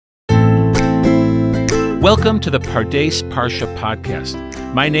Welcome to the Pardes Parsha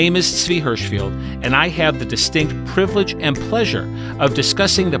podcast. My name is Tzvi Hirschfield, and I have the distinct privilege and pleasure of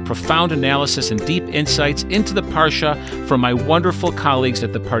discussing the profound analysis and deep insights into the Parsha from my wonderful colleagues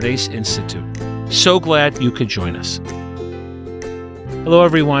at the Pardes Institute. So glad you could join us. Hello,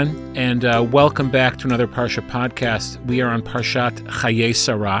 everyone, and welcome back to another Parsha podcast. We are on Parshat Chaye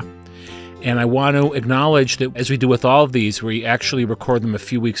Sarah, and I want to acknowledge that as we do with all of these, we actually record them a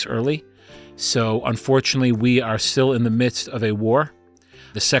few weeks early. So unfortunately, we are still in the midst of a war,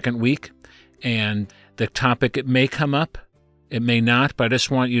 the second week, and the topic, it may come up, it may not, but I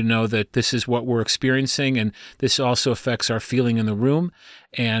just want you to know that this is what we're experiencing, and this also affects our feeling in the room,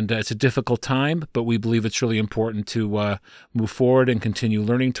 and it's a difficult time, but we believe it's really important to move forward and continue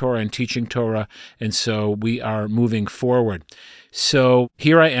learning Torah and teaching Torah, and so we are moving forward. So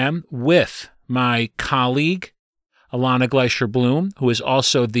here I am with my colleague, Alana Gleischer-Bloom, who is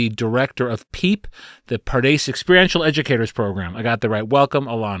also the director of PEEP, the Pardes Experiential Educators Program. I got that right. Welcome,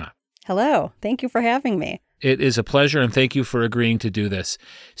 Alana. Hello. Thank you for having me. It is a pleasure, and thank you for agreeing to do this.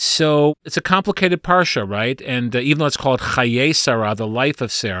 So it's a complicated parsha, right? And even though it's called Chaye Sarah, the life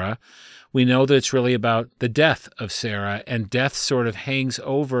of Sarah, we know that it's really about the death of Sarah, and death sort of hangs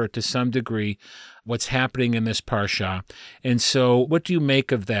over to some degree what's happening in this parsha. And so what do you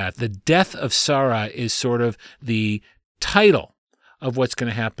make of that? The death of Sarah is sort of the title of what's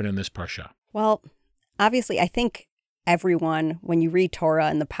going to happen in this parsha. Well, obviously, I think everyone, when you read Torah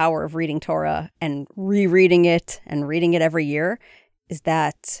and the power of reading Torah and rereading it and reading it every year, is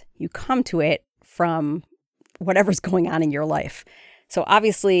that you come to it from whatever's going on in your life. So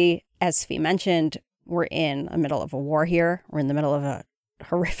obviously, as Svi mentioned, we're in the middle of a war here. We're in the middle of a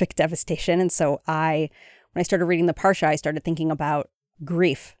horrific devastation. And so when I started reading the Parsha, I started thinking about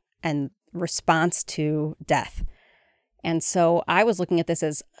grief and response to death. And so I was looking at this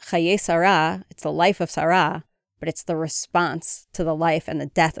as Chaye Sarah, it's the life of Sarah, but it's the response to the life and the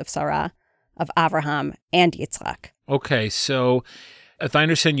death of Sarah, of Avraham and Yitzchak. Okay, so if I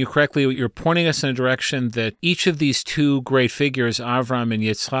understand you correctly, you're pointing us in a direction that each of these two great figures, Avram and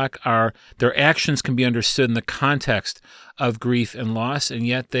Yitzchak, their actions can be understood in the context of grief and loss, and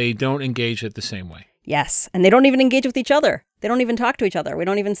yet they don't engage it the same way. Yes, and they don't even engage with each other. They don't even talk to each other. We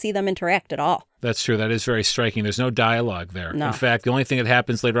don't even see them interact at all. That's true. That is very striking. There's no dialogue there. No. In fact, the only thing that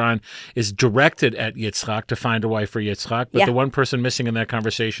happens later on is directed at Yitzchak to find a wife for Yitzchak. But the one person missing in that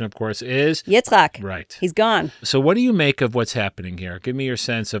conversation, of course, is Yitzchak. Right. He's gone. So what do you make of what's happening here? Give me your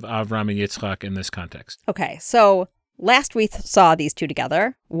sense of Avram and Yitzchak in this context. Okay, so last we saw these two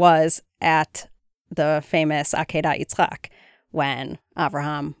together was at the famous Akedat Yitzchak, when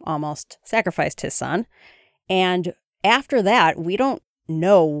Avraham almost sacrificed his son. And after that, we don't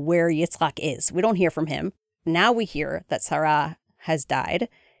know where Yitzchak is. We don't hear from him. Now we hear that Sarah has died.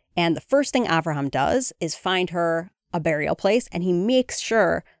 And the first thing Avraham does is find her a burial place, and he makes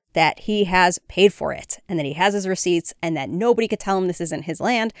sure that he has paid for it and that he has his receipts and that nobody could tell him this isn't his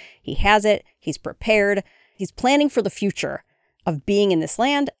land. He has it. He's prepared. He's planning for the future of being in this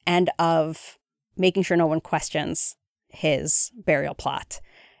land and of making sure no one questions his burial plot.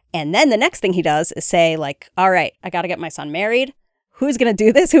 And then the next thing he does is say, like, all right, I got to get my son married. Who's going to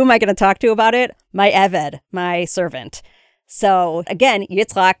do this? Who am I going to talk to about it? My Eved, my servant. So again,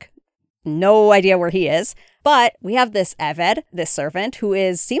 Yitzchak, no idea where he is. But we have this Eved, this servant,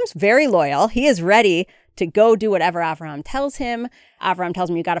 who seems very loyal. He is ready to go do whatever Avraham tells him. Avraham tells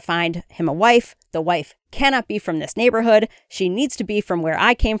him, you got to find him a wife. The wife cannot be from this neighborhood. She needs to be from where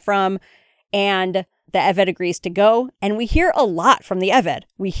I came from. And the Eved agrees to go, and we hear a lot from the Eved.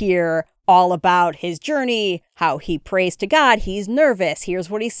 We hear all about his journey, how he prays to God, he's nervous, here's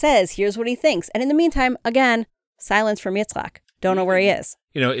what he says, here's what he thinks. And in the meantime, again, silence from Yitzchak. Don't know where he is.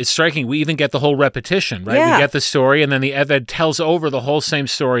 You know, it's striking. We even get the whole repetition, right? Yeah. We get the story, and then the Eved tells over the whole same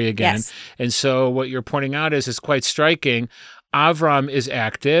story again. Yes. And so what you're pointing out is quite striking. Avram is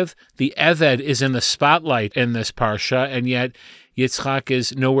active. The Eved is in the spotlight in this parsha, and yet Yitzchak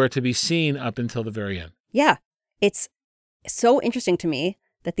is nowhere to be seen up until the very end. Yeah. It's so interesting to me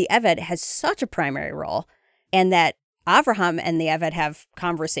that the Eved has such a primary role and that Avraham and the Eved have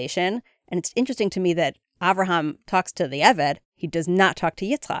conversation. And it's interesting to me that Avraham talks to the Eved. He does not talk to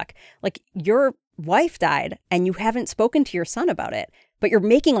Yitzchak. Like, your wife died and you haven't spoken to your son about it, but you're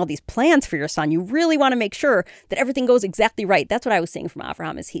making all these plans for your son. You really want to make sure that everything goes exactly right. That's what I was seeing from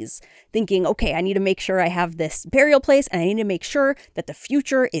Avraham, is he's thinking, okay, I need to make sure I have this burial place, and I need to make sure that the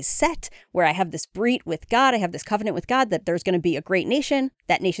future is set where I have this brit with God. I have this covenant with God that there's going to be a great nation.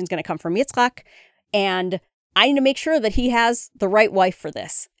 That nation's going to come from Yitzchak. And I need to make sure that he has the right wife for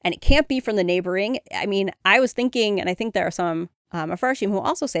this. And it can't be from the neighboring. I mean, I was thinking, and I think there are some Mefarshim who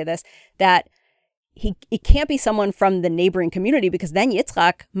also say this, that it can't be someone from the neighboring community, because then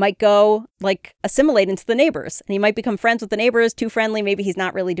Yitzchak might go like assimilate into the neighbors, and he might become friends with the neighbors, too friendly. Maybe he's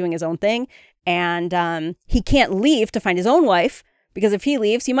not really doing his own thing. And he can't leave to find his own wife, because if he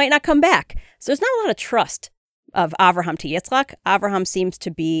leaves, he might not come back. So there's not a lot of trust of Avraham to Yitzchak. Avraham seems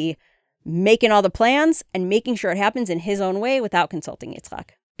to be making all the plans and making sure it happens in his own way without consulting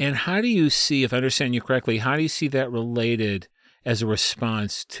Yitzchak. And how do you see, if I understand you correctly, how do you see that related as a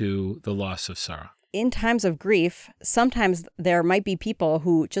response to the loss of Sarah? In times of grief, sometimes there might be people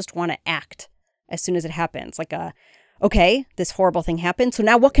who just want to act as soon as it happens. Like, okay, this horrible thing happened, so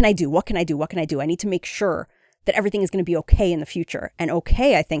now what can I do? What can I do? What can I do? I need to make sure that everything is going to be okay in the future. And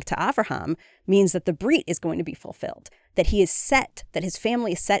okay, I think, to Avraham means that the Brit is going to be fulfilled, that he is set, that his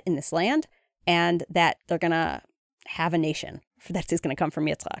family is set in this land, and that they're going to have a nation that is going to come from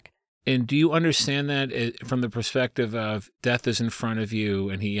Yitzchak. And do you understand that from the perspective of death is in front of you,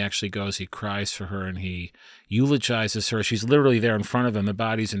 and he actually goes, he cries for her, and he eulogizes her. She's literally there in front of him. The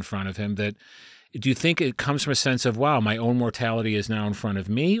body's in front of him. That, do you think it comes from a sense of, wow, my own mortality is now in front of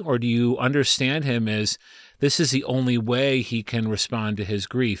me? Or do you understand him as this is the only way he can respond to his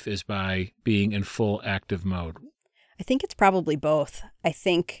grief is by being in full active mode? I think it's probably both. I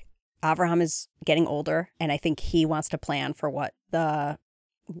think Avraham is getting older, and I think he wants to plan for what the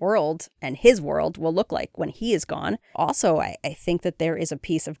world and his world will look like when he is gone. Also, I think that there is a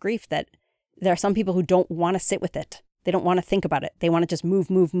piece of grief that there are some people who don't want to sit with it. They don't want to think about it. They want to just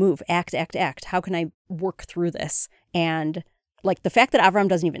move, act. How can I work through this? And like the fact that Avraham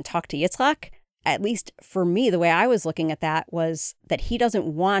doesn't even talk to Yitzchak, at least for me, the way I was looking at that was that he doesn't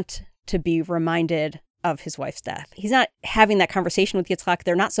want to be reminded of his wife's death. He's not having that conversation with Yitzchak.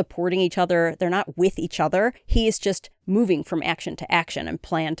 They're not supporting each other. They're not with each other. He is just moving from action to action and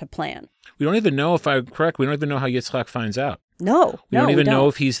plan to plan. We don't even know, if I'm correct, we don't even know how Yitzchak finds out. No, we don't even know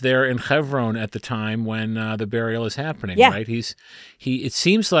if he's there in Hebron at the time when the burial is happening, right? It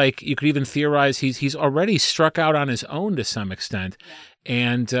seems like you could even theorize he's already struck out on his own to some extent.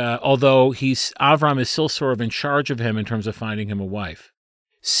 Yeah. And although Avram is still sort of in charge of him in terms of finding him a wife.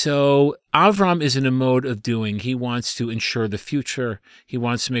 So Avram is in a mode of doing. He wants to ensure the future. He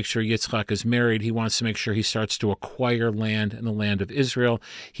wants to make sure Yitzchak is married. He wants to make sure he starts to acquire land in the land of Israel.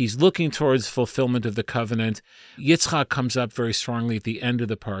 He's looking towards fulfillment of the covenant. Yitzchak comes up very strongly at the end of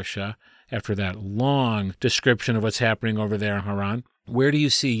the parsha after that long description of what's happening over there in Haran. Where do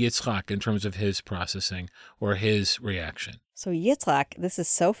you see Yitzchak in terms of his processing or his reaction? So Yitzchak, this is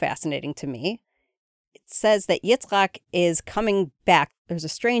so fascinating to me. It says that Yitzchak is coming back. There's a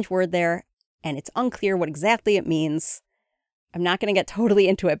strange word there, and it's unclear what exactly it means. I'm not going to get totally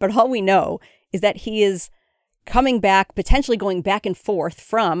into it, but all we know is that he is coming back, potentially going back and forth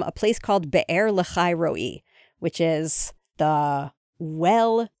from a place called Be'er L'chai Roi, which is the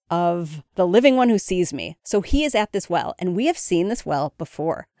well of the living one who sees me. So he is at this well, and we have seen this well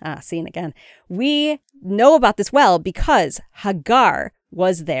before. Seen again. We know about this well because Hagar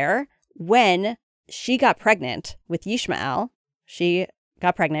was there when she got pregnant with Yishmael. She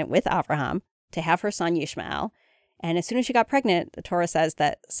got pregnant with Avraham to have her son Yishmael. And as soon as she got pregnant, the Torah says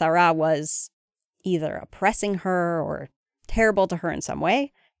that Sarah was either oppressing her or terrible to her in some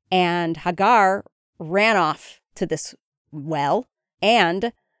way. And Hagar ran off to this well.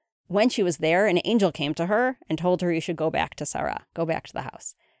 And when she was there, an angel came to her and told her, you should go back to Sarah, go back to the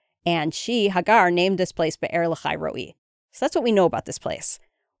house. And she, Hagar, named this place Be'er L'chai Roi. So that's what we know about this place.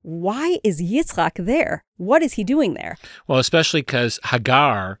 Why is Yitzchak there? What is he doing there? Well, especially because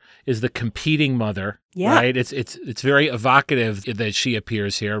Hagar is the competing mother, right? It's very evocative that she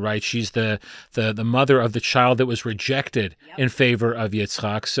appears here, right? She's the mother of the child that was rejected in favor of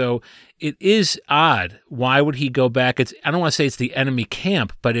Yitzchak. So it is odd. Why would he go back? I don't want to say it's the enemy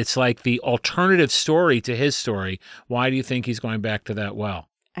camp, but it's like the alternative story to his story. Why do you think he's going back to that well?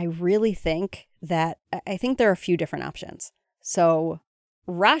 I really think that, I think there are a few different options. So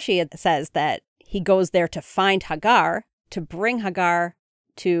Rashi says that he goes there to find Hagar, to bring Hagar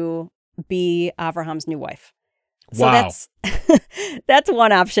to be Avraham's new wife. So wow. That's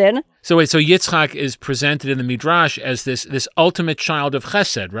one option. So wait, so Yitzchak is presented in the Midrash as this ultimate child of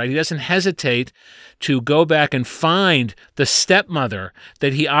Chesed, right? He doesn't hesitate to go back and find the stepmother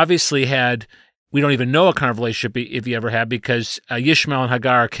that he obviously had. We don't even know what kind of relationship if he ever had, because Yishmael and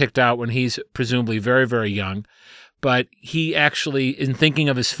Hagar are kicked out when he's presumably very, very young. But he actually, in thinking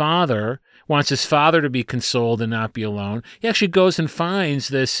of his father, wants his father to be consoled and not be alone. He actually goes and finds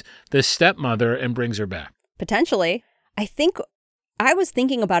this stepmother and brings her back. Potentially. I think I was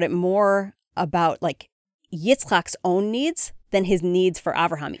thinking about it more about like Yitzchak's own needs than his needs for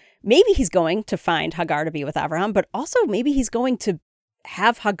Avraham. Maybe he's going to find Hagar to be with Avraham, but also maybe he's going to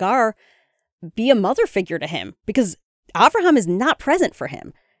have Hagar be a mother figure to him, because Avraham is not present for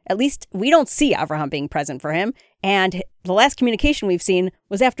him. At least we don't see Avraham being present for him. And the last communication we've seen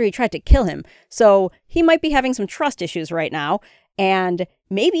was after he tried to kill him. So he might be having some trust issues right now. And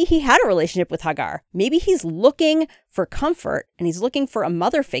maybe he had a relationship with Hagar. Maybe he's looking for comfort and he's looking for a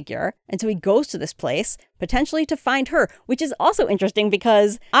mother figure. And so he goes to this place potentially to find her, which is also interesting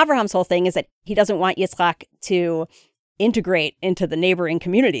because Abraham's whole thing is that he doesn't want Yitzhak to integrate into the neighboring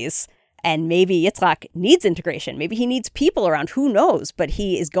communities. And maybe Yitzhak needs integration. Maybe he needs people around. Who knows? But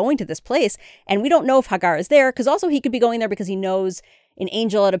he is going to this place. And we don't know if Hagar is there, because also he could be going there because he knows an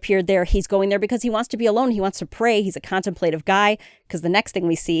angel had appeared there. He's going there because he wants to be alone. He wants to pray. He's a contemplative guy, because the next thing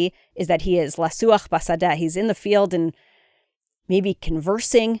we see is that he is lasuach basadeh. He's in the field and maybe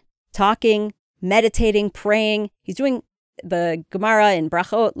conversing, talking, meditating, praying. He's doing, the Gemara in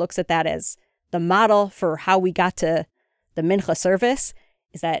Brachot looks at that as the model for how we got to the mincha service,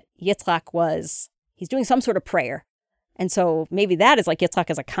 is that Yitzhak he's doing some sort of prayer. And so maybe that is like Yitzhak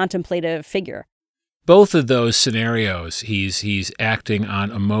as a contemplative figure. Both of those scenarios, he's acting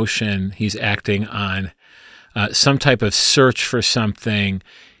on emotion, he's acting on some type of search for something.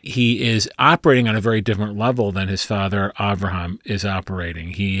 He is operating on a very different level than his father Abraham is operating.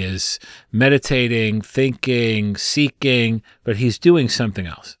 He is meditating, thinking, seeking, but he's doing something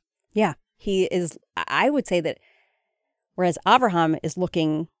else. Yeah, he is. I would say that whereas Abraham is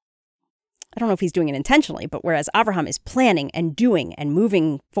looking, I don't know if he's doing it intentionally, but whereas Abraham is planning and doing and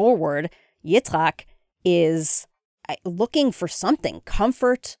moving forward, Yitzhak is looking for something,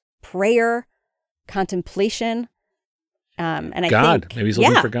 comfort, prayer, contemplation. And I think maybe he's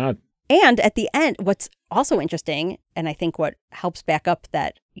looking for God. And at the end, what's also interesting, and I think what helps back up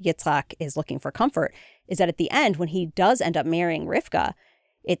that Yitzhak is looking for comfort, is that at the end, when he does end up marrying Rivka,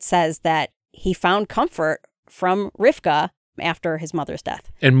 it says that he found comfort from Rivka after his mother's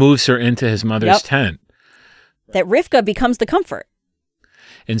death. And moves her into his mother's tent. That Rivka becomes the comfort.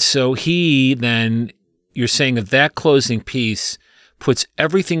 And so he then, you're saying that closing piece puts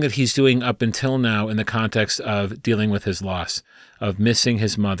everything that he's doing up until now in the context of dealing with his loss, of missing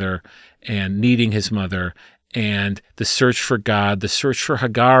his mother and needing his mother, and the search for God, the search for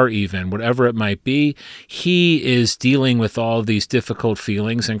Hagar even, whatever it might be. He is dealing with all of these difficult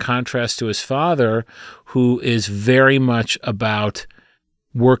feelings in contrast to his father, who is very much about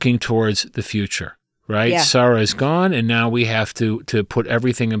working towards the future, right? Yeah. Sarah is gone, and now we have to put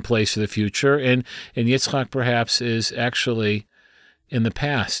everything in place for the future. And Yitzhak perhaps is actually in the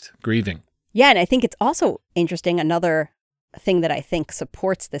past, grieving. Yeah, and I think it's also interesting, another thing that I think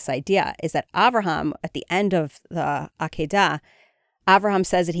supports this idea is that Abraham, at the end of the Akedah, Abraham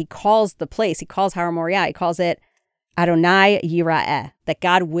says that he calls the place, he calls Har Moriah, he calls it Adonai Yira'eh, that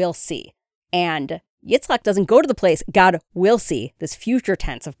God will see. And Yitzhak doesn't go to the place, God will see, this future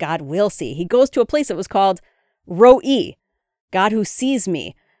tense of God will see. He goes to a place that was called Ro'i, God who sees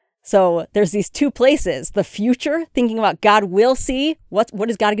me. So there's these two places, the future, thinking about God will see, what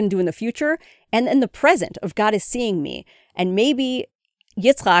is God going to do in the future, and then the present of God is seeing me. And maybe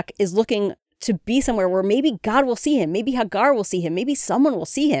Yitzhak is looking to be somewhere where maybe God will see him, maybe Hagar will see him, maybe someone will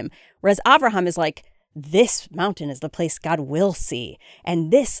see him. Whereas Abraham is like, this mountain is the place God will see.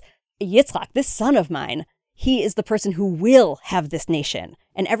 And this Yitzhak, this son of mine, he is the person who will have this nation.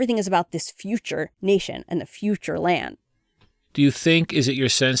 And everything is about this future nation and the future land. Do you think, is it your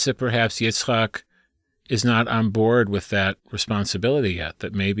sense that perhaps Yitzhak is not on board with that responsibility yet,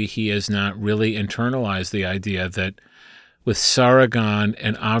 that maybe he has not really internalized the idea that with Sarah gone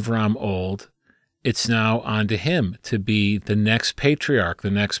and Avram old, it's now on to him to be the next patriarch,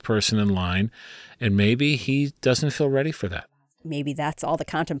 the next person in line, and maybe he doesn't feel ready for that? Maybe that's all the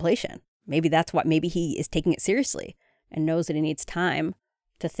contemplation. Maybe that's what, maybe he is taking it seriously and knows that he needs time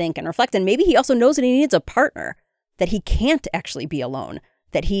to think and reflect. And maybe he also knows that he needs a partner, that he can't actually be alone,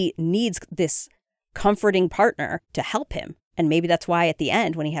 that he needs this comforting partner to help him. And maybe that's why at the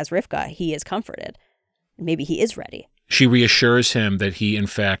end, when he has Rivka, he is comforted. Maybe he is ready. She reassures him that he, in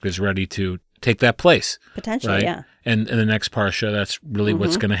fact, is ready to take that place. Potentially, right? yeah. And in the next parsha, that's really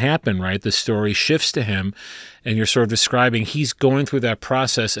what's going to happen, right? The story shifts to him, and you're sort of describing he's going through that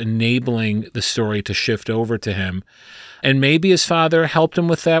process, enabling the story to shift over to him. And maybe his father helped him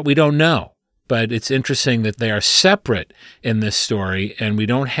with that. We don't know. But it's interesting that they are separate in this story, and we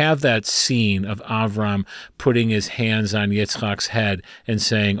don't have that scene of Avram putting his hands on Yitzchak's head and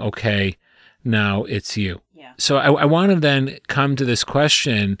saying, okay, now it's you. Yeah. So I want to then come to this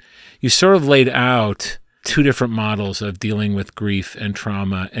question. You sort of laid out two different models of dealing with grief and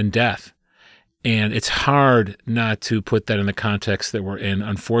trauma and death. And it's hard not to put that in the context that we're in.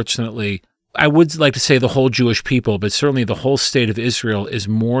 Unfortunately, I would like to say the whole Jewish people, but certainly the whole state of Israel is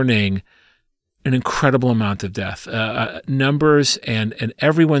mourning an incredible amount of death, numbers, and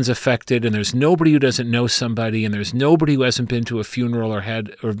everyone's affected, and there's nobody who doesn't know somebody, and there's nobody who hasn't been to a funeral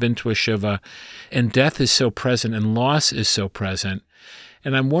or been to a shiva, and death is so present, and loss is so present.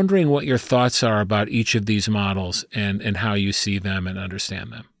 And I'm wondering what your thoughts are about each of these models and how you see them and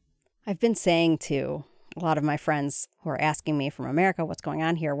understand them. I've been saying to a lot of my friends who are asking me from America what's going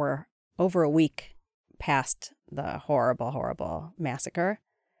on here, we're over a week past the horrible, horrible massacre.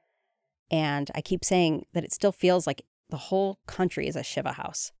 And I keep saying that it still feels like the whole country is a Shiva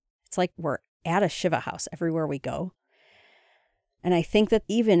house. It's like we're at a Shiva house everywhere we go. And I think that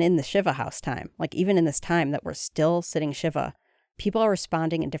even in the Shiva house time, like even in this time that we're still sitting Shiva, people are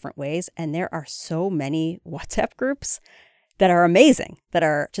responding in different ways. And there are so many WhatsApp groups that are amazing, that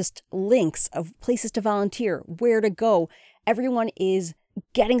are just links of places to volunteer, where to go. Everyone is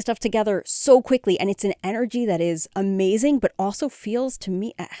getting stuff together so quickly. And it's an energy that is amazing, but also feels to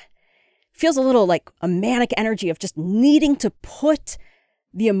me... feels a little like a manic energy of just needing to put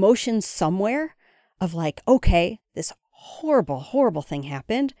the emotions somewhere of like, okay, this horrible, horrible thing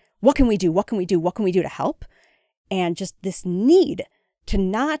happened. What can we do? What can we do? What can we do to help? And just this need to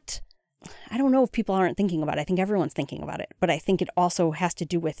not, I don't know if people aren't thinking about it. I think everyone's thinking about it, but I think it also has to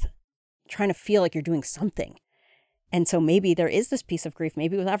do with trying to feel like you're doing something. And so maybe there is this piece of grief,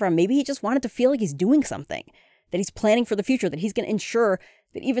 maybe with Avraham, maybe he just wanted to feel like he's doing something, that he's planning for the future, that he's going to ensure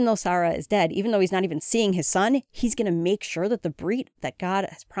that even though Sarah is dead, even though he's not even seeing his son, he's going to make sure that the brit that God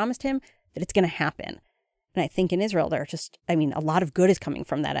has promised him, that it's going to happen. And I think in Israel, a lot of good is coming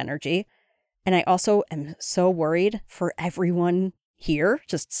from that energy. And I also am so worried for everyone here,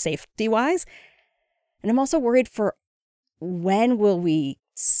 just safety-wise. And I'm also worried for when will we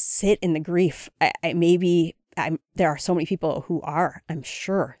sit in the grief? There are so many people who are, I'm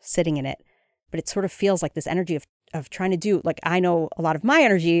sure, sitting in it. But it sort of feels like this energy of trying to do, like I know a lot of my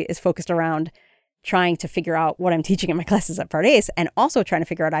energy is focused around trying to figure out what I'm teaching in my classes at Pardes, and also trying to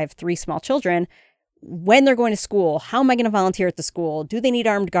figure out, I have 3 small children, when they're going to school, how am I going to volunteer at the school? Do they need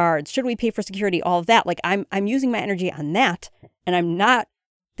armed guards? Should we pay for security? All of that. Like I'm using my energy on that, and I'm not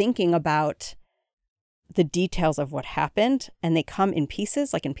thinking about the details of what happened, and they come in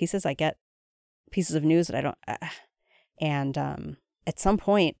pieces. Like in pieces, I get pieces of news that I don't, at some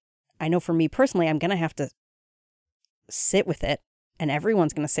point, I know for me personally, I'm going to have to sit with it, and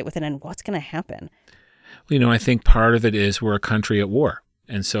everyone's going to sit with it, and what's going to happen? I think part of it is we're a country at war.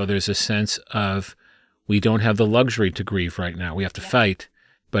 And so there's a sense of we don't have the luxury to grieve right now. We have to fight.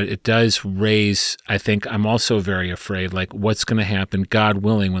 But it does raise, I think I'm also very afraid, like what's going to happen, God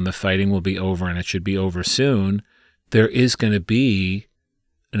willing, when the fighting will be over, and it should be over soon. There is going to be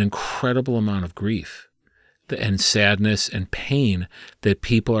an incredible amount of grief and sadness and pain that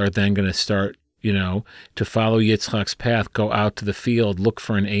people are then going to start, to follow Yitzchak's path, go out to the field, look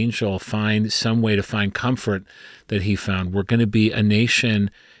for an angel, find some way to find comfort that he found. We're going to be a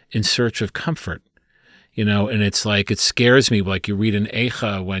nation in search of comfort, and it's like, it scares me, like you read in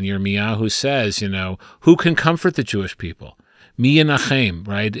Eicha when Yirmiyahu says, who can comfort the Jewish people? Mi Yenachem,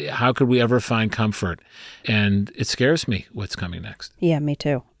 right? How could we ever find comfort? And it scares me what's coming next. Yeah, me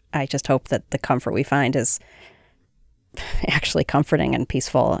too. I just hope that the comfort we find is actually comforting and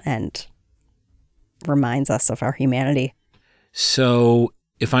peaceful and reminds us of our humanity. So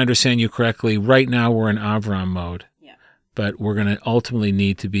if I understand you correctly, right now we're in Avram mode, but we're going to ultimately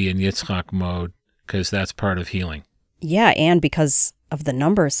need to be in Yitzchak mode because that's part of healing. Yeah, and because of the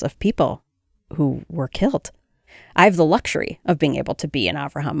numbers of people who were killed. I have the luxury of being able to be in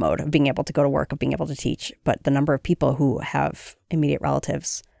Avraham mode, of being able to go to work, of being able to teach, but the number of people who have immediate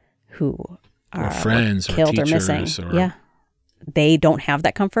relatives who are friends killed or or missing, they don't have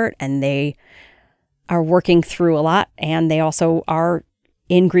that comfort, and they are working through a lot, and they also are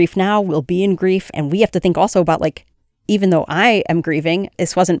in grief now, will be in grief, and we have to think also about, like, even though I am grieving,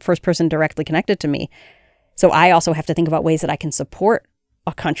 this wasn't first person directly connected to me, so I also have to think about ways that I can support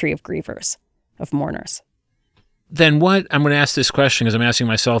a country of grievers, of mourners. Then what, I'm going to ask this question because I'm asking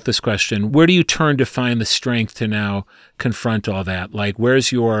myself this question, where do you turn to find the strength to now confront all that? Like,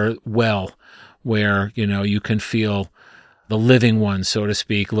 where's your well where, you can feel the living one, so to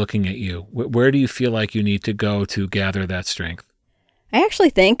speak, looking at you? Where do you feel like you need to go to gather that strength? I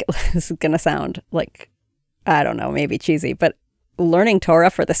actually think, this is going to sound like, I don't know, maybe cheesy, but learning Torah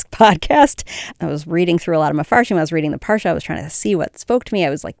for this podcast, I was reading through a lot of Mefarshim, I was reading the Parsha, I was trying to see what spoke to me, I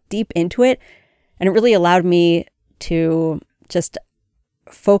was like deep into it, and it really allowed me to just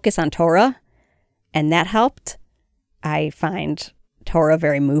focus on Torah, and that helped. I find Torah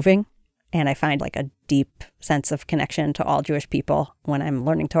very moving, and I find like a deep sense of connection to all Jewish people when I'm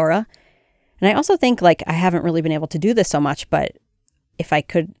learning Torah. And I also think, like, I haven't really been able to do this so much, but if I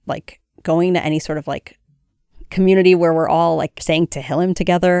could, like, going to any sort of like community where we're all like saying Tehillim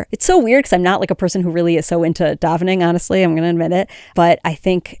together. It's so weird because I'm not like a person who really is so into davening, honestly. I'm going to admit it. But I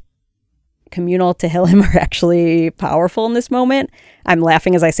think communal Tehillim are actually powerful in this moment. I'm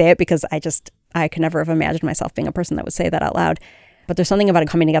laughing as I say it because I could never have imagined myself being a person that would say that out loud. But there's something about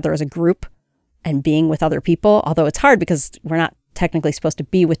coming together as a group and being with other people, although it's hard because we're not technically supposed to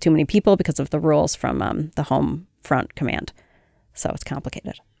be with too many people because of the rules from the home front command. So it's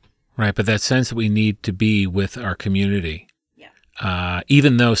complicated. Right, but that sense that we need to be with our community,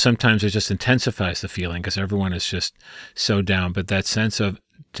 even though sometimes it just intensifies the feeling because everyone is just so down, but that sense of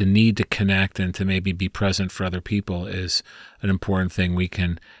to need to connect and to maybe be present for other people is an important thing we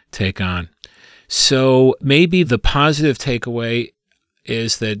can take on. So maybe the positive takeaway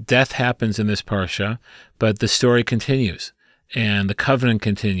is that death happens in this parsha, but the story continues and the covenant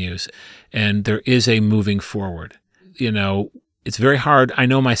continues and there is a moving forward. You know, it's very hard, I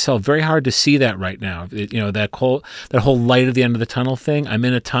know myself, very hard to see that right now. That whole light at the end of the tunnel thing. I'm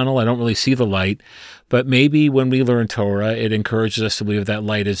in a tunnel, I don't really see the light, but maybe when we learn Torah, it encourages us to believe that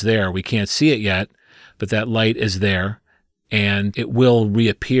light is there. We can't see it yet, but that light is there, and it will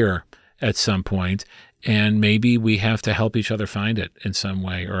reappear at some point, and maybe we have to help each other find it in some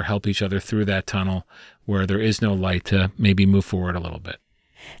way, or help each other through that tunnel where there is no light to maybe move forward a little bit.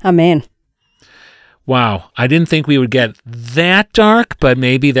 Amen. Wow, I didn't think we would get that dark, but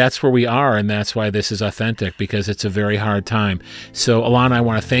maybe that's where we are, and that's why this is authentic, because it's a very hard time. So, Alana, I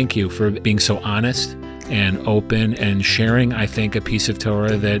want to thank you for being so honest and open and sharing, I think, a piece of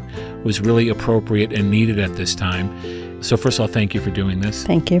Torah that was really appropriate and needed at this time. So first of all, thank you for doing this.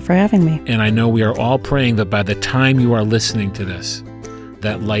 Thank you for having me. And I know we are all praying that by the time you are listening to this,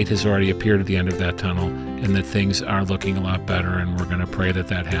 that light has already appeared at the end of that tunnel and that things are looking a lot better, and we're going to pray that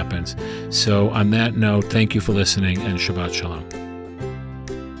that happens. So on that note, thank you for listening, and Shabbat Shalom.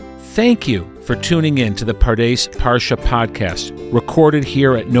 Thank you for tuning in to the Pardes Parsha podcast, recorded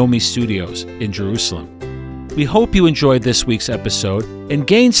here at Nomi Studios in Jerusalem. We hope you enjoyed this week's episode and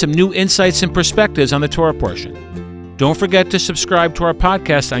gained some new insights and perspectives on the Torah portion. Don't forget to subscribe to our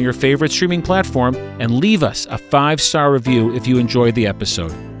podcast on your favorite streaming platform and leave us a 5-star review if you enjoyed the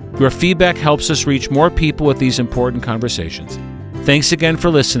episode. Your feedback helps us reach more people with these important conversations. Thanks again for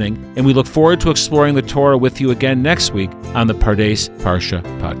listening, and we look forward to exploring the Torah with you again next week on the Pardes Parsha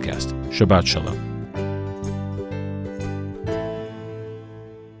podcast. Shabbat Shalom.